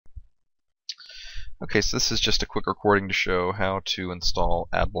Okay, so this is just a quick recording to show how to install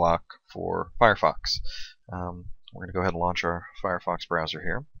AdBlock for Firefox. We're going to go ahead and launch our Firefox browser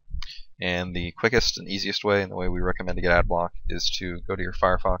here. And the quickest and easiest way, and the way we recommend to get AdBlock, is to go to your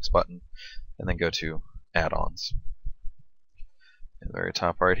Firefox button and then go to Add-ons. In the very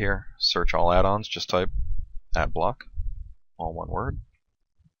top right here, search all add-ons, just type AdBlock, all one word.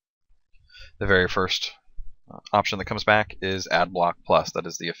 The very first option that comes back is AdBlock Plus. That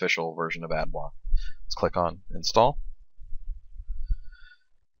is the official version of AdBlock. Let's click on Install.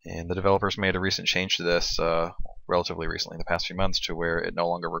 And the developers made a recent change to this relatively recently, in the past few months, to where it no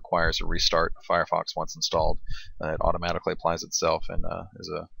longer requires a restart of Firefox once installed. It automatically applies itself and is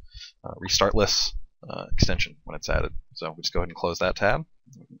a restartless extension when it's added. So we just go ahead and close that tab.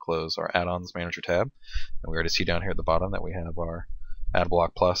 We can close our Add-ons Manager tab. And we already see down here at the bottom that we have our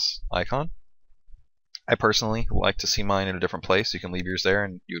AdBlock Plus icon. I personally like to see mine in a different place. You can leave yours there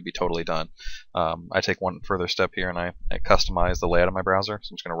and you would be totally done. I take one further step here and I customize the layout of my browser.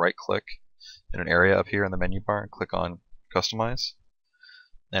 So I'm just going to right click in an area up here in the menu bar and click on Customize.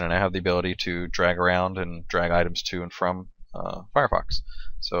 And I have the ability to drag around and drag items to and from Firefox.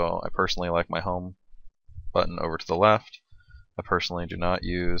 So I personally like my home button over to the left. I personally do not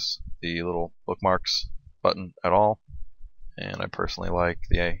use the little bookmarks button at all. And I personally like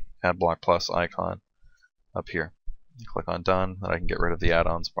the AdBlock Plus icon up here. Click on Done, and I can get rid of the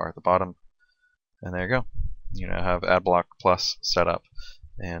add-ons bar at the bottom. And there you go. You now have AdBlock Plus set up.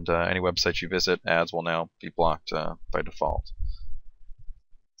 And any website you visit, ads will now be blocked by default.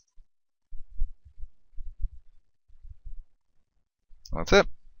 That's it.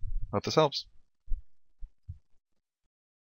 Hope this helps.